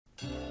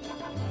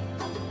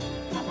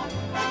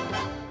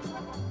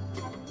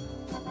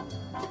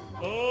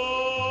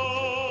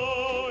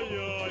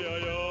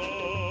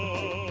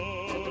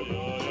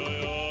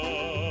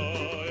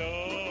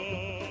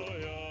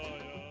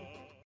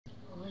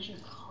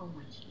Oh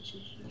my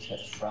Jesus.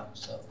 Just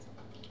fraps up.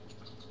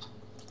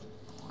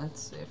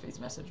 Let's see if he's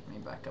messaged me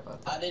back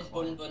about that. Added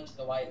Bun Bun to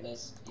the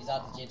whitelist. He's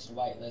added you to the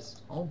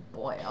whitelist. Oh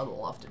boy, I'd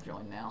love to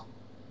join now.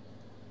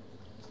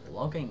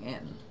 Logging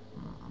in.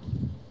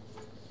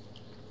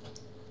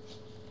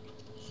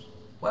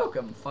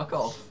 Welcome, fuck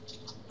off.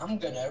 I'm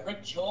gonna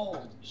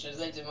record. Should I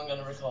say to him I'm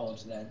gonna record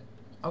then?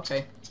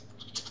 Okay.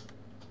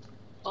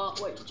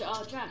 Wait,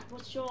 Jack,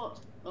 what's your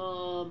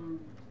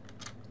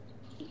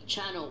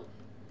channel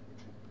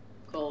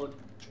called?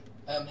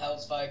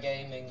 Hellsfire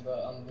Gaming,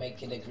 but I'm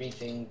making a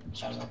griefing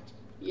channel.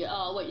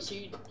 Yeah. Wait.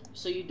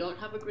 So you don't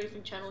have a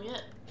griefing channel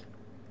yet?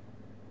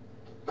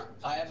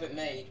 I have it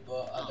made,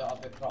 but I don't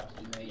have it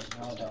properly made.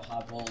 Now I don't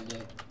have all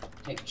the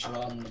picture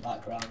on the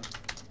background.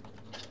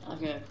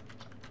 Okay.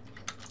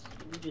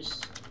 Let me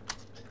just.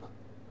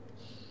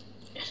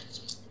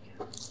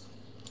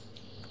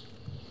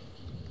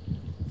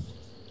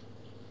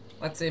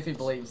 Let's see if he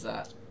believes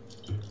that.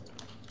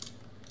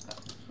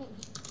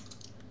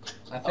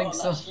 I think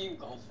so. That's you,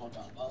 Goldfog.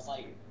 I was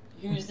like,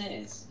 who's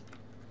this?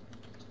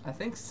 I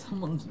think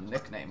someone's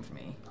nicknamed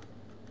me.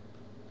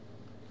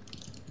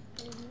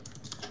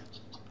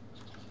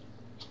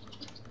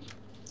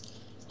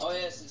 Oh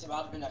yeah, since I'm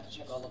admin, I can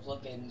check all the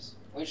plugins.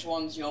 Which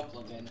one's your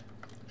plugin?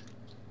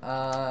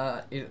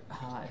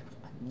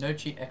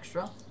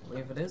 NoCheatExtra, I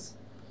believe it is.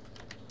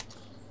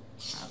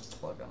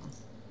 Plug 'em.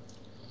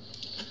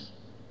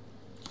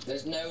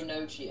 There's no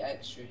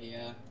NoCheatExtra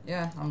here.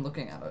 Yeah, I'm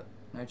looking at it.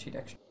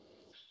 NoCheatExtra.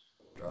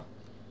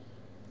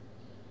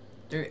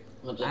 Dude,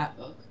 What the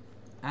fuck?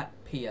 at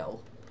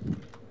PL.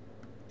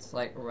 It's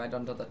like right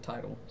under the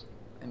title.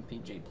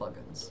 MPG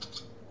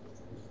plugins.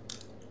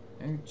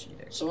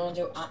 NoCheatExtra. So when I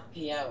do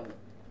 @PL,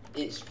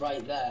 it's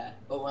right there,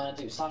 but when I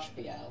do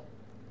 /PL,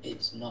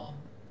 it's not.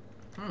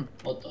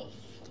 What the fuck?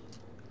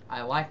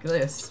 I like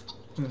this.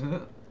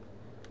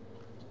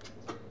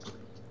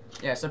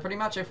 Yeah, so pretty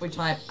much if we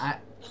type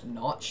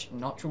 @Notch,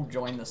 Notch will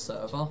join the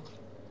server.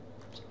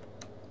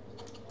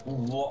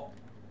 What?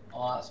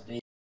 Oh, that's big.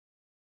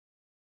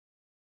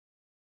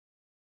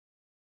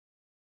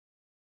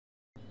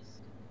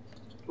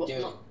 What,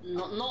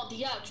 not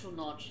the actual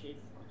Notch.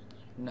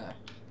 No.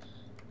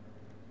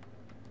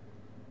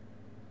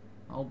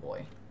 Oh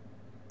boy.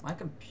 My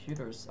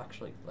computer's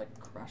actually, like,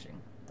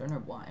 crashing. Don't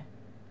know why.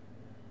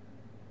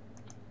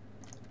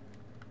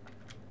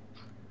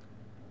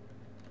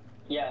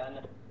 Yeah, I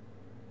know.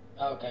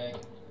 Okay.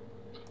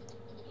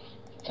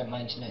 Okay, my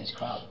internet is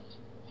crap.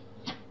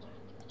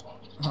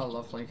 Oh,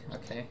 lovely.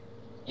 Okay.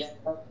 Yeah,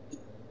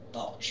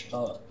 Notch,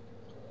 but...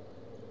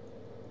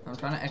 I'm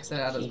trying to exit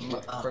out as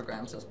much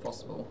programs as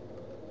possible.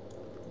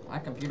 My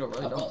computer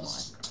really don't mind.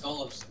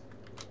 Skulls.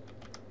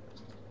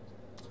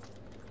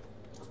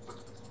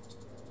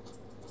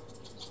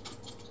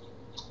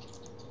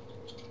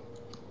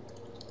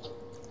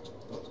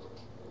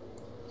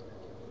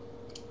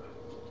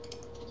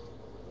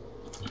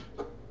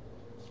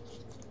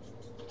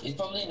 He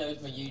probably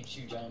knows my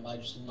YouTube channel by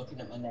just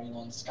looking at my name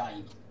on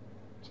Skype.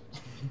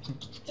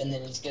 And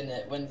then he's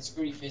gonna, when this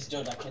grief is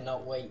done, I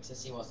cannot wait to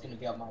see what's gonna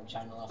be on my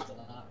channel after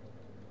that.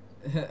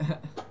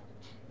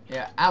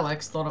 Yeah,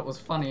 Alex thought it was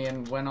funny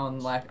and went on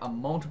like a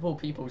multiple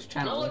people's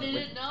channel. No, I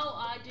didn't know.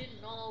 I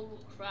didn't know.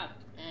 Crap.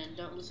 And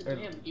don't listen to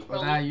him. He with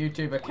probably... our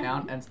YouTube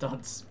account and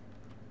starts.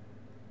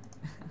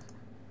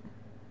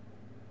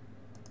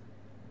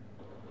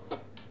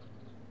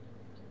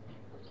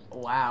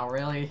 Wow,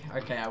 really?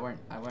 Okay, I won't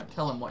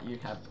tell him what you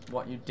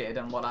did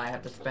and what I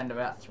had to spend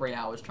about 3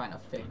 hours trying to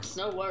fix.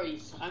 No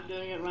worries. I'm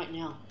doing it right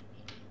now.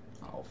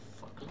 Oh,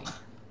 fuck me.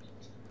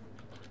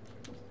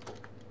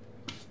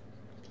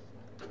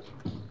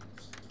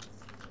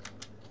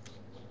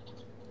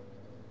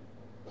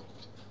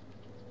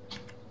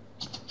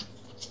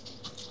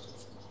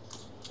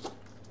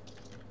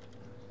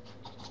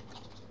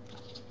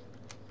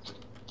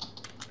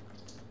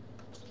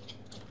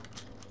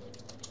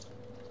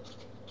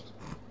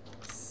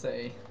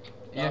 Say.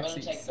 No, I'm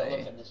gonna take a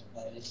look at this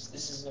place.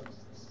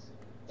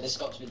 This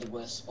got to be the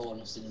worst spawn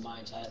I've seen in my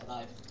entire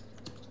life.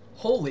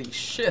 Holy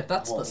shit,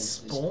 that's the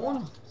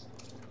spawn?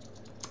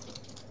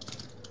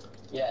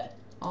 Yeah.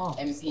 Oh,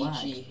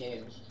 MPG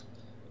who?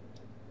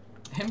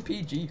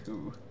 MPG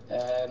who?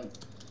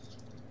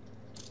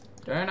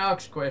 Don't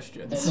ask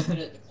questions.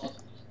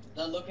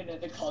 They're looking at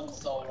the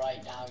console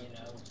right now, you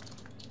know.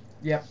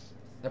 Yep.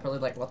 They're probably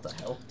like, what the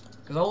hell?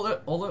 Because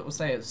all it will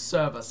say is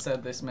server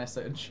said this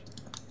message.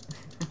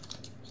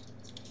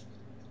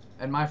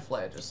 And my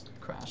flare just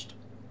crashed.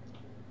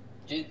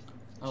 Should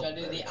I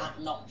do the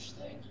 @Notch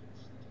thing?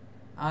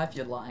 If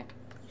you'd like.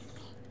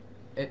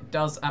 It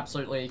does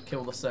absolutely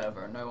kill the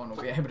server. No one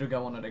will be able to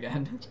go on it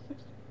again.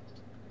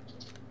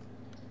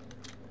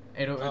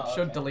 It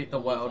should delete the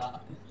world.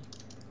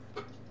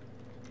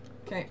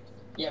 Okay.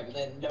 Yeah, but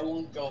then no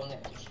one go on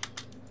it.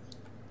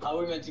 How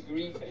are we meant to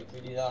grief it if we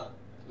do that?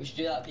 We should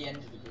do that at the end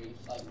of the grief,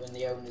 like when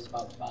the owner's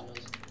about to ban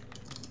us.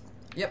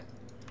 Yep.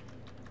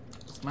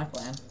 That's my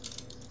plan.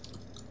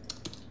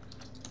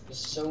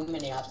 There's so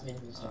many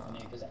admins and stuff in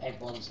here because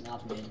everyone's an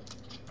admin.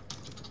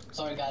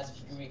 Sorry guys if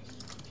you grief.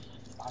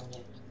 bang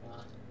it.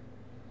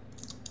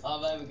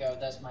 Oh, there we go.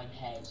 That's my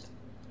head.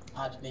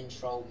 Admin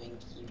trolling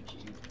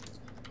YouTube.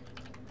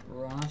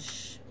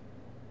 Brush.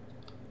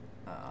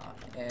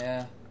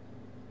 Air.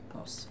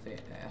 Oh, sphere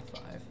air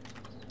 5.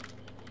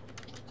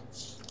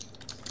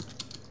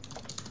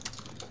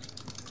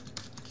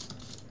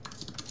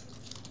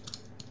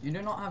 You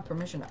do not have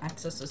permission to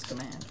access this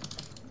command.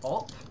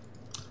 Op.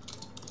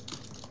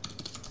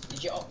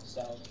 Did you opt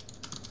so?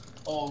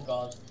 Oh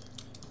god.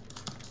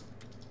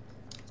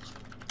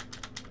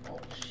 Oh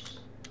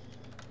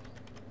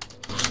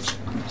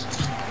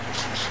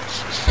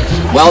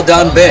Well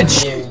done,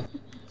 bitch. you.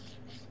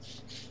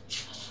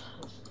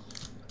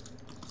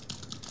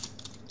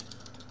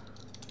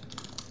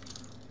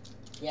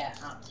 Yeah,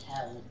 at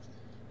hell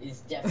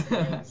is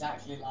definitely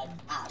exactly like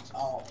at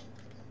all.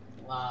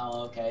 Wow,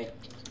 okay.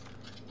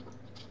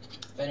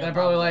 They're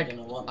probably like,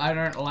 I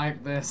don't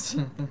like this.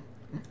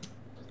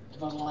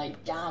 But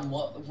like, damn,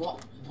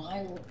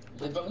 why?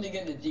 They're probably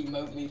gonna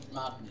demote me from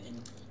admin,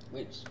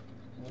 which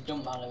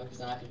don't matter because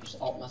then I can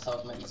just opt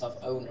myself, make myself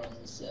owner on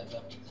the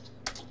server.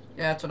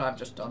 Yeah, that's what I've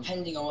just done.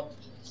 Depending on what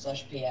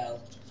 /PL,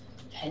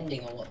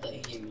 depending on what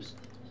they use.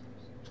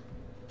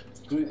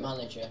 Group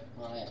manager,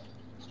 right?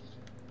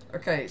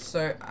 Okay,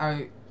 so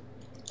I.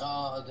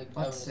 Oh, the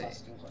Let's was see.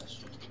 asking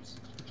questions.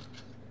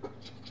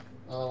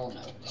 Oh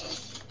no.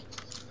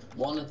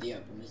 One of the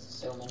openers,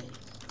 so many.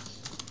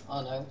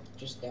 Oh no,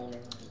 just down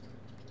around.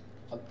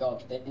 Oh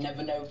god, they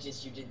never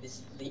noticed you did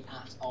this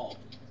at all.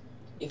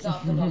 If that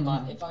happened on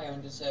my, if I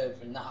owned a server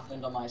and that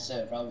happened on my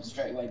server, I would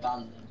straight away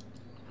ban them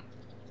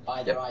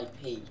by their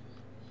IP.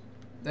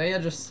 They are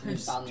just so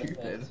And ban the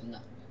stupid. person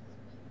that,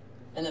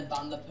 and then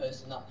ban the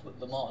person that put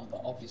them on,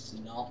 but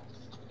obviously not.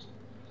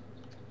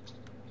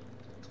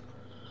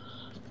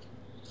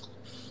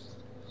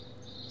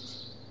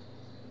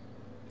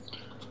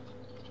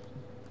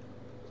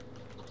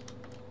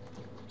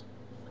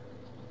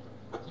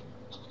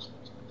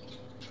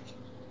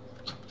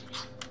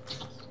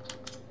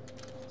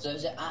 So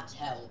is it at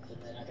help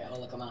and then I get all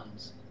the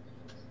commands?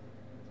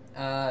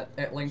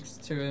 It links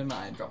to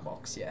my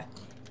Dropbox, yeah.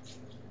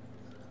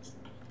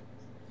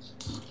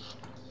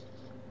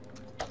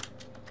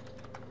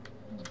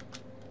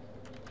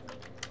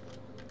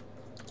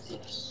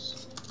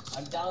 Yes.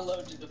 I've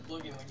downloaded the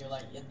plugin when you're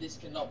like, yeah, this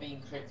cannot be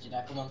encrypted.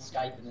 I come on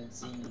Skype and then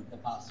see the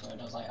password.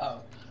 I was like,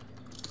 oh.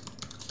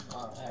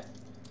 Alright.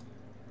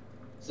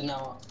 So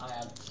now I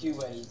have two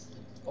ways.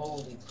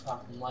 Holy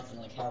crap, I'm liking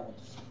like hell. What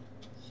the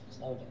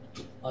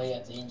fuck? Oh yeah,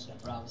 it's the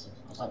internet browser.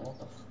 I was like, what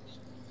the fuck?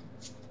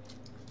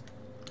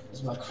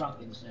 It's my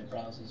crap internet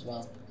browser as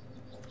well.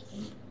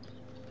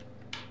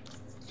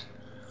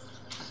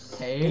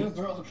 Hey. Who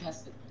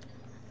broadcasted?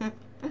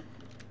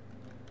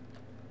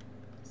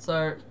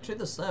 So, to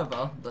the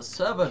server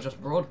just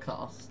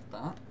broadcast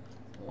that.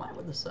 Why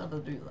would the server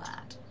do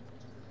that?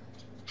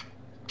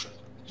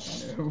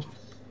 No.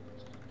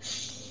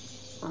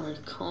 I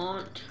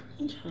can't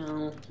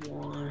tell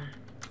why.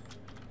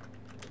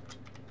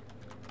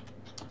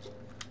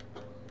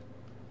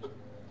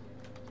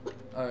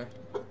 Oh.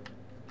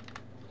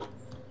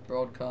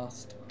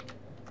 Broadcast.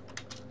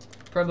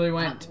 Probably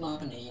went.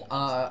 Money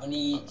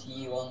to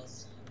you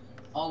once.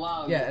 Oh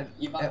wow, Yeah,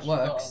 you've it actually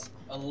works.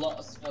 got a lot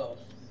of stuff.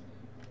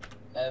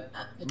 At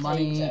Potato,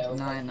 Money, uses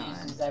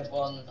 99.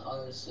 everyone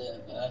on the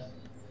server.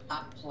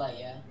 At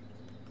Player.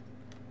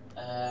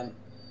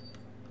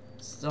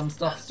 Some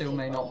stuff still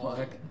may not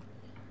work.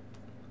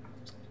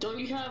 Don't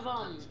you have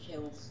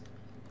Kills.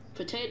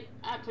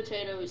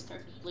 Potato is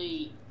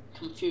technically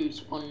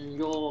confused on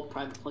your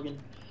private plugin,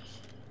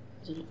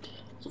 isn't it?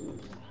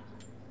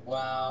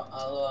 Wow,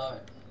 I love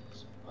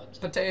it.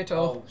 Potato.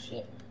 Oh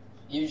shit.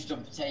 You just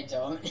done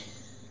potato on me.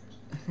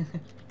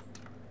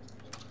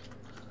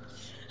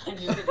 I'm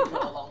just gonna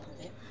go along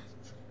with it.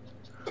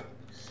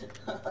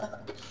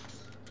 That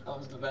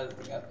was the best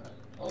thing ever.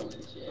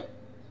 Holy shit.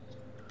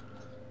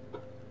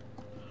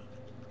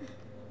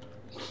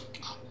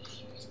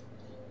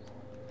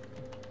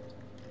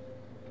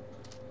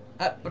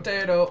 At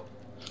potato.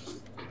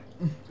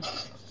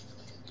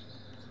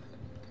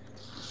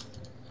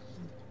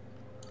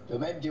 But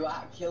maybe do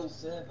at kill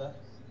server.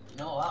 You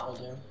know what that'll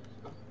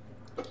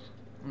do.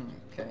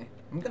 Okay.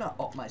 I'm gonna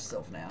op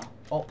myself now.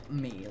 Op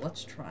me.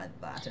 Let's try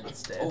that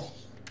instead. Oh.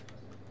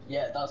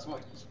 Yeah, that's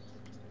what.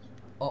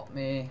 Op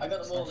me. I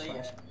got them all /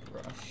 here.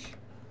 brush.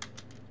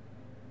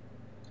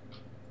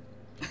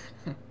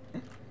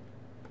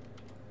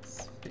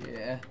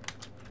 Sphere.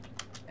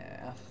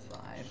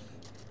 F5.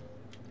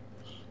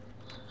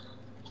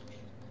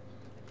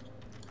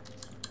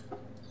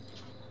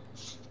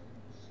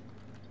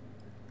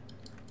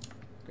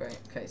 Great.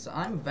 Okay, so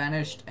I'm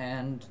vanished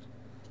and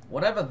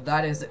whatever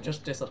that is, it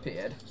just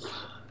disappeared.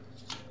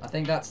 I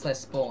think that's their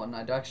spawn.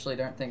 I actually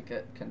don't think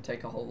it can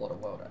take a whole lot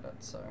of world edit,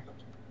 so.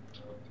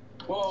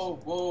 Whoa,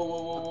 whoa,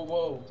 whoa, whoa, whoa,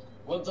 whoa.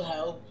 What the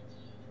hell?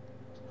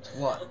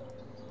 What?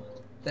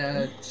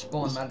 Their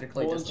spawn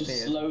magically Spawn's disappeared.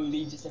 just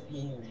slowly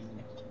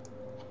disappearing.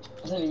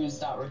 I didn't even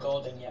start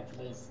recording yet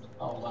for this.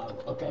 Oh wow,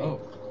 okay. Oh.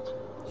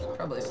 Should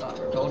probably start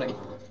recording.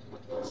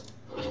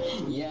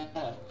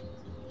 Yeah.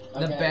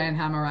 The Okay. ban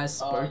hammer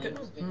has Oh, spoken.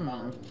 you've been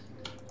banned.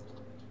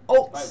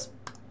 Oh, Right.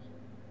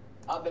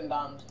 I've been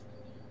banned.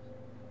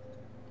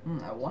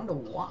 I wonder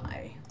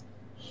why.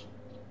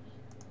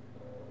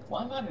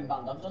 Why have I been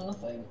banned? I've done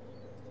nothing.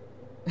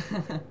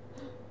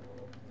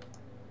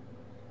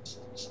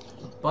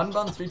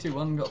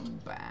 Bun321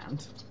 got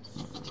banned.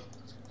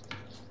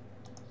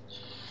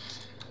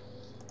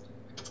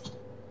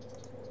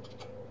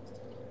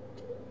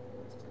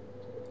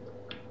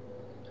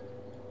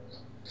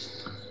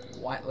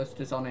 Whitelist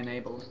is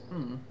unenabled.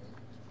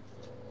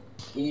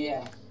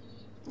 Yeah.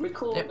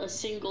 Record a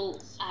single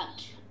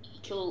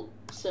actual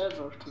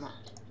server command.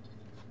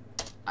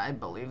 I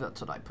believe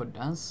that's what I put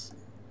as.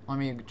 Let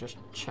me just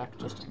check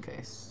just in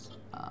case.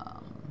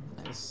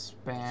 There's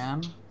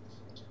spam.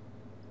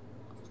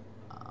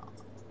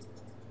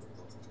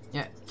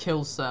 Yeah,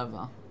 kill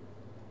server.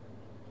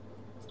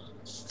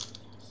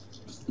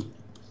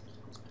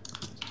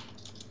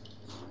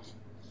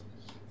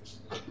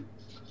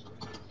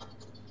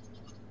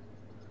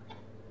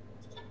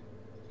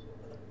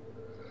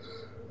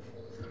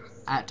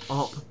 At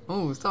op.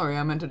 Oh, sorry,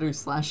 I meant to do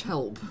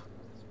 /help.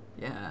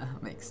 Yeah,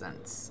 makes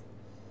sense.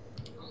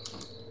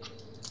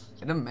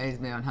 It amazed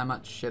me on how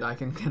much shit I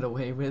can get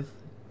away with.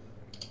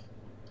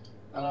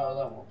 I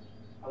know.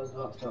 I was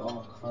about to,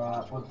 oh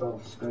crap, we're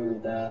both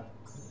screwed there.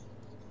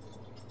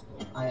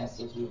 I asked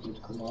if you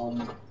could come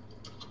on.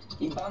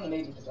 He banned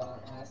me because I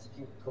asked if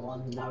you could come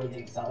on, and now he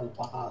thinks I was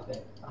part of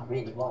it. I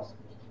really was.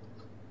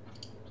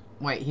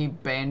 Wait, he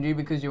banned you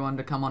because you wanted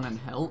to come on and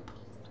help?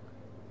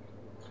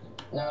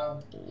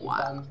 No, he Wow.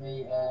 banned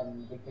me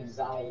because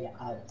I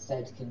had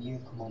said, can you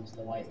come onto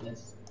the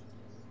whitelist?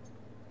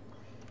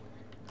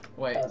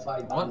 Wait, That's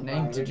why he what banned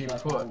name my did you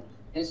original put? account.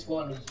 This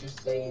one is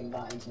just saying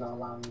that he's not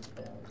allowing me to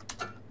build.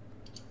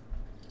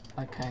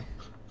 Okay,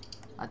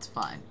 that's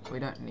fine. We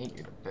don't need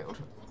you to build.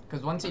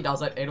 Because once he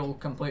does it, it'll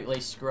completely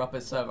screw up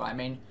his server. I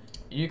mean,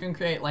 you can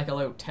create like a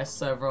little test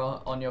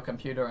server on your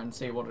computer and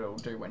see what it'll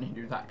do when you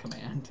do that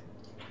command.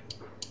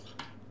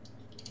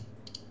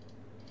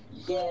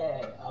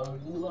 Yeah, I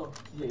would love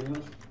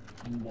to.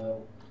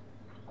 No.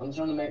 I'm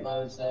trying to make my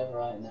own server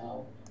right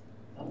now.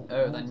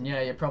 Oh, then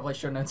yeah, you probably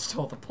shouldn't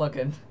install the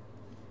plugin.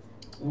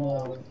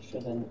 No, I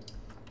shouldn't.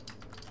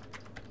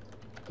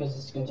 Because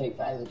it's going to take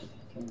forever to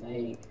fucking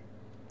make.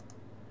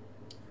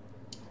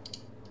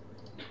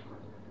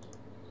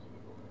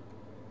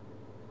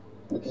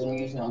 Because I'm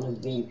using it on a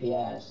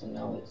VPS and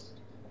now it's...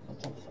 What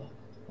the fuck?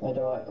 Where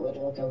do I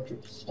go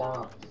to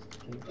start this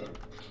fucking thing?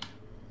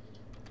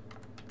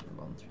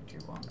 1, 3, 2,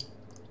 1.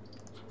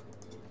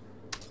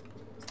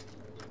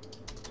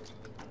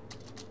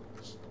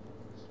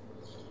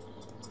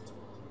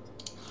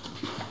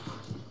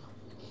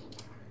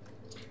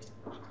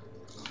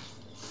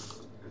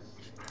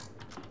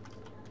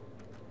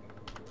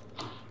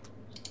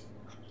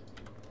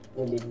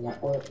 Maybe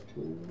network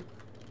too.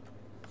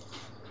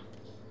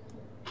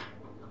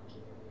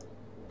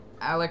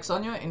 Alex,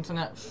 on your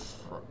internet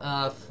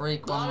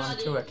freak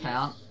 112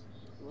 account,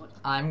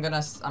 I'm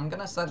gonna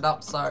set it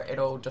up so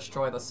it'll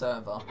destroy the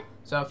server.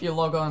 So if you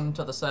log on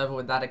to the server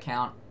with that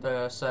account,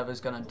 the server's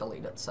gonna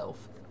delete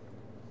itself.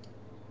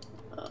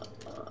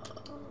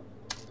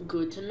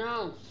 Good to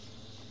know.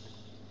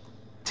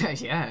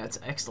 Yeah, it's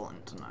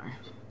excellent to know.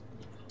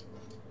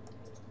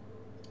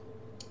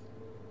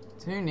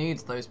 Who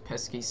needs those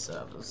pesky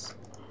servers?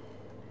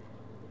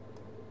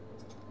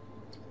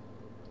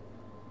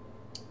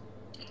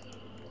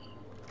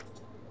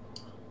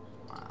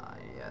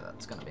 Yeah,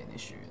 that's gonna be an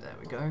issue. There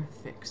we go,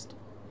 fixed.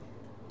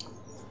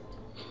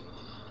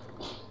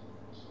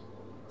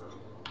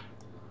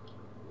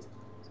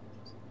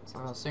 So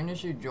as soon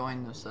as you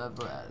join the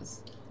server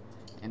as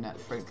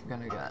InternetFreak, you're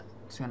gonna get,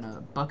 it's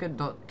gonna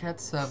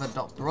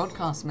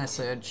bucket.catserver.broadcast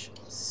message,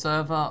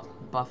 server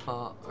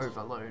buffer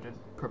overloaded,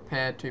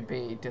 prepare to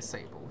be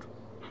disabled.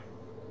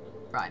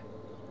 Right,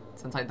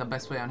 sounds like the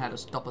best way on how to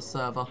stop a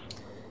server.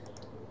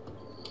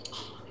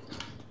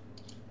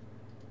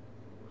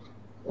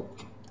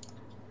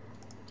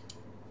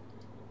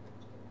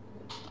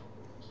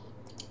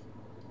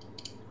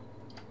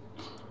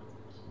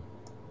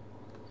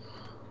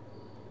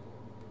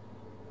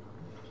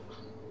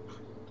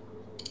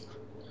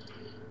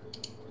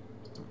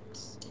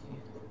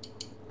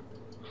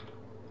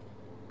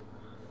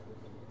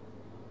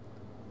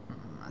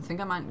 I think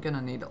I might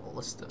gonna need a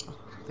list of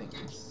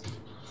things.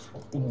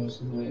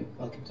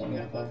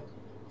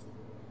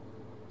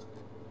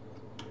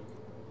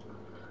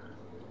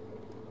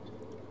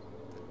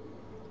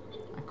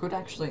 I could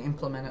actually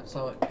implement it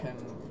so it can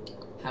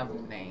have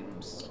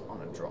names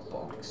on a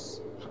Dropbox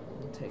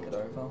and take it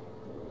over.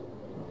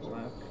 That'll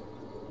work.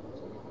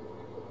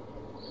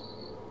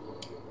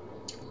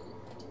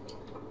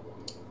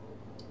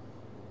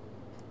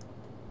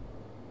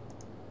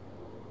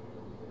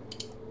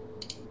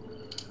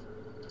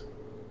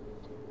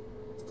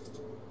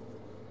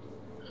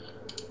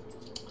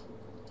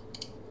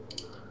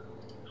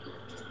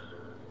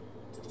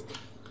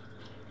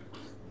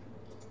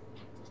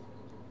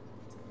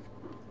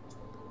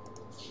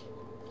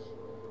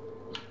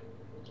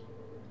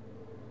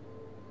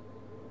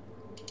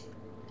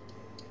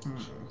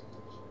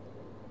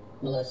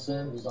 Well, their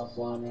server's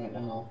offline right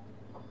now.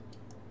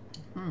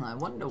 I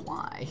wonder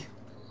why.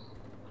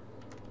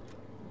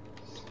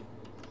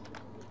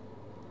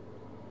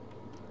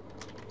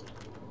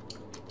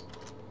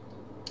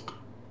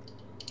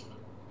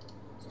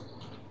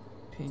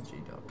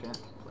 PG.get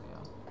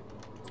player.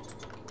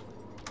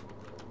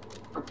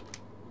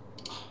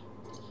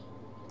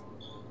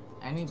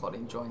 Anybody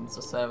joins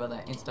the server,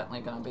 they're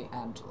instantly going to be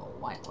added to the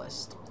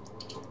whitelist.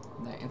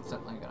 And they're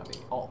instantly going to be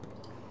op.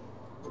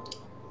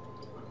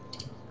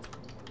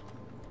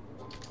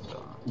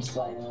 Just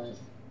like,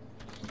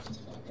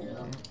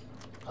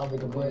 I'll be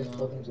the worst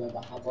plugin to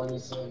ever have on your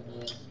server.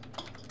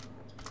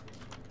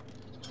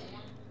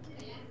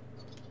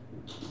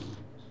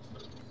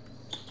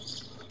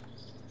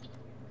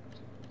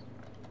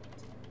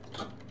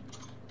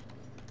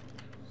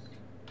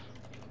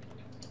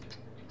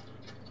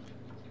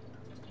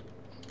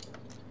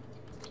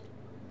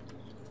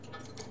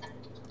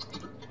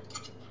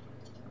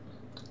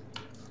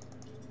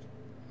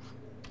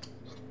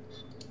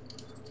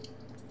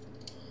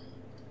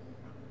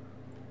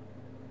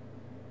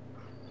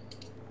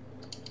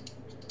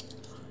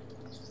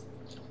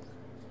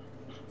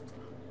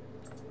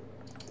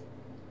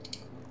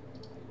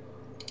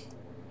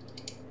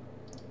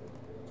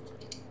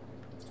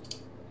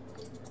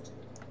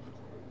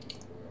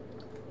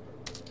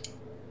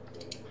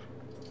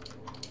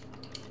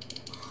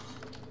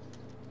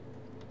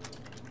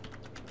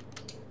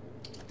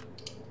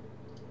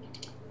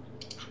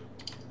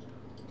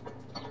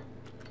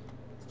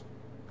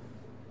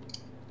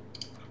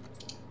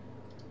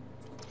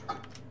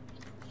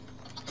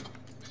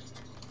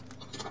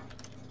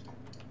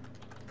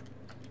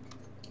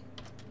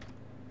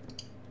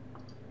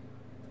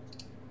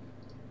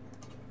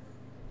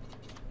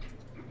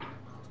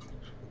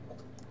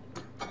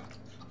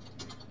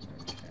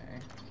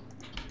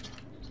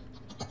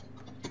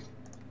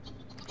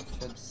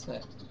 Should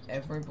set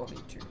everybody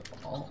to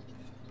op.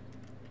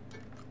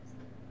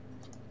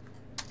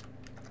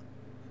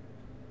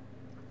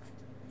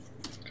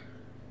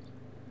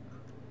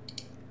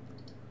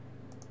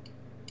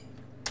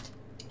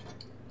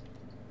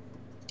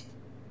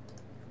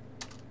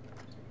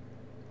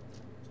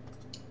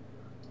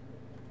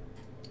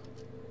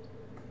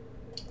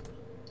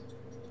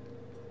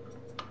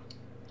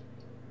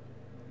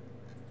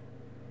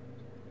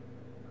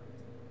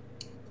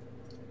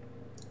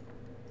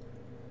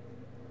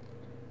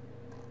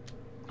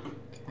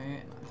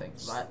 And I think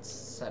that's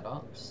set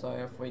up, so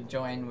if we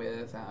join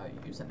with our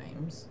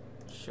usernames,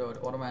 it should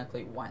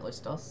automatically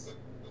whitelist us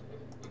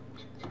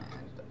and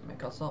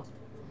make us up.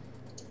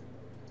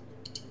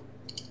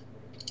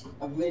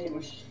 I really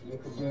wish you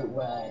could do it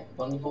where,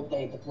 when you've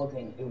updated the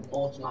plugin, it would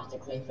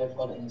automatically, if they've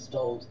got it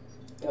installed,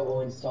 it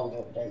will install the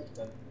update for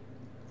them.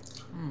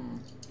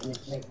 And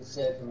just make the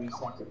server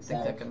reset I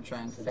itself. think they can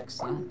try and fix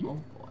that. Oh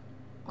boy.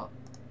 Oh.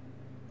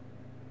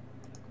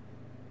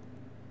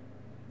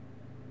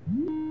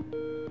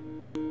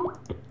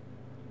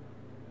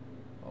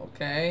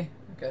 Okay,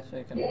 I guess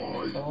we can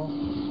recall.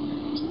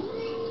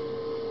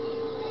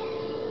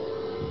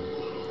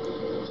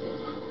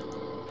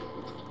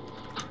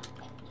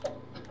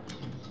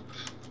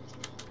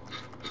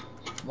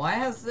 Why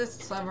has this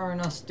server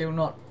owner still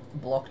not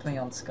blocked me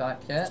on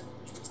Skype yet?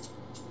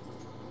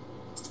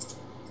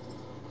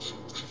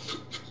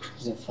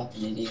 He's a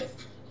fucking idiot.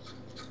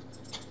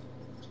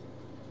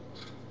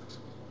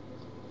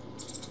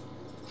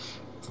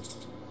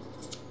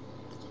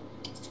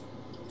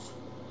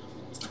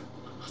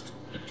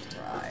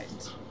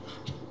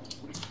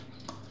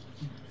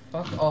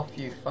 Fuck off,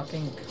 you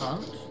fucking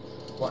cunt.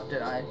 What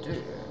did I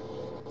do?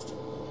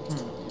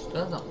 This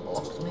doesn't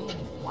block me?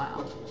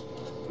 Wow.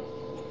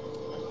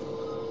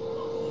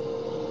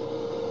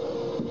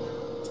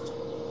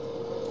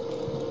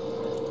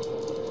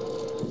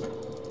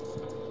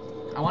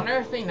 I wonder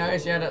if he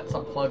knows yet it's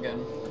a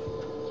plugin.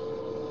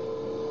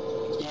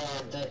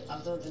 Yeah,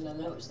 I don't think I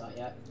noticed that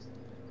yet.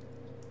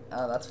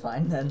 Oh, that's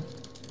fine then.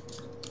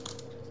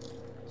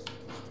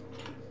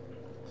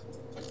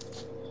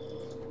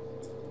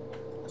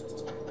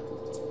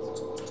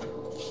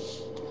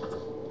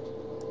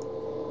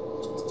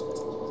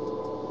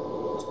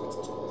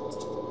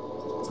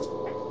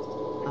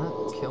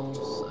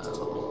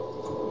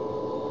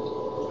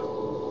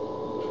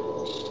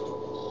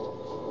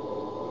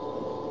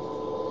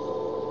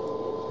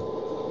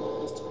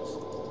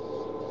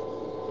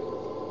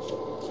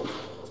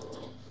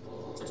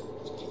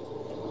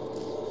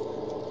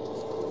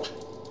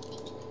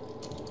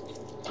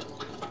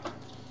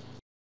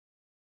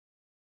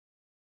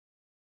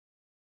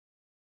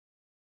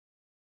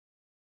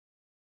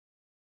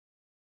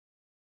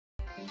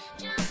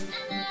 Just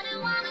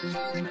another one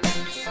of those